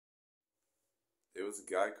was a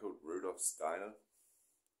guy called Rudolf Steiner.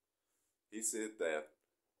 He said that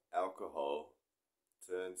alcohol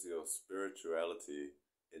turns your spirituality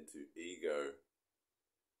into ego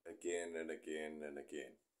again and again and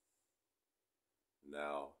again.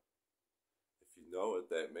 Now, if you know what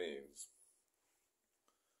that means,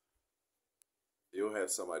 you'll have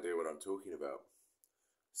some idea what I'm talking about.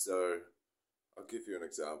 So, I'll give you an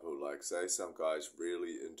example. Like, say some guy's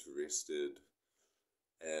really interested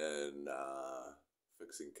in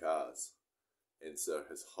fixing cars, and so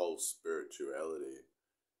his whole spirituality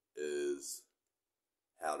is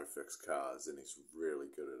how to fix cars, and he's really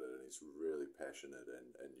good at it, and he's really passionate,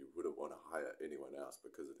 and you wouldn't want to hire anyone else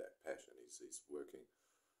because of that passion. He's working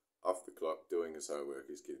off the clock, doing his homework,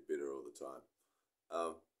 he's getting better all the time.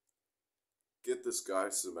 Get this guy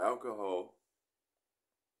some alcohol,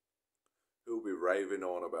 he'll be raving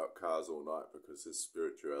on about cars all night because his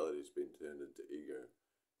spirituality's been turned into ego,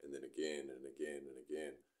 and then again and again and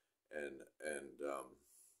again, and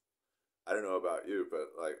I don't know about you,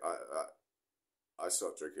 but like I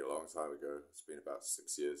stopped drinking a long time ago. It's been about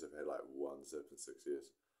 6 years. I've had like one sip in 6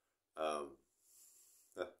 years.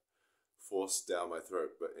 Forced down my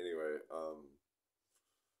throat. But anyway,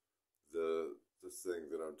 the thing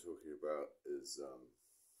that I'm talking about is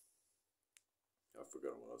I've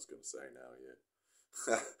forgotten what I was going to say now.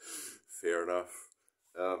 Yeah, fair enough.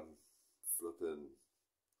 Flipping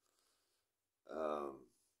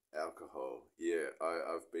alcohol. Yeah,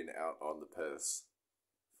 I've been out on the piss,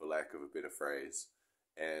 for lack of a better phrase,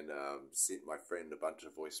 and sent my friend a bunch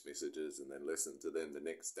of voice messages and then listened to them the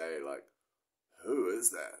next day like, who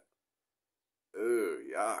is that? Ooh,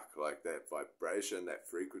 yuck, like that vibration, that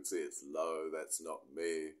frequency, it's low, that's not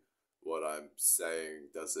me. What I'm saying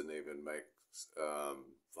doesn't even make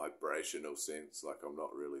vibrational sense, like I'm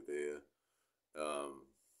not really there.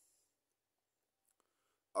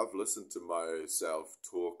 I've listened to myself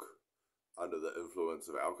talk under the influence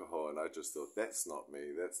of alcohol, and I just thought, that's not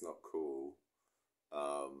me, that's not cool.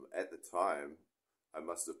 At the time, I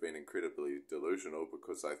must have been incredibly delusional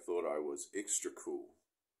because I thought I was extra cool.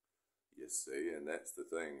 You see, and that's the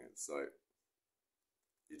thing. It's like,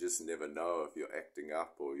 you just never know if you're acting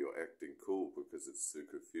up or you're acting cool because it's too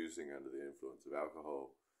confusing under the influence of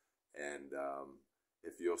alcohol. And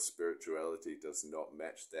if your spirituality does not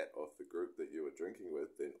match that of the group that you were drinking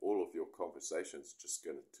with, then all of your conversations are just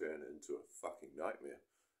going to turn into a fucking nightmare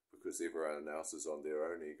because everyone else is on their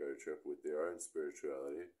own ego trip with their own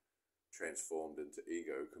spirituality transformed into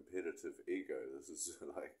ego, competitive ego. This is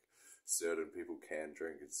like, certain people can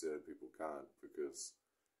drink and certain people can't because,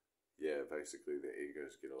 yeah, basically their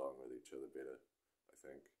egos get along with each other better, I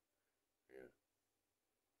think. Yeah.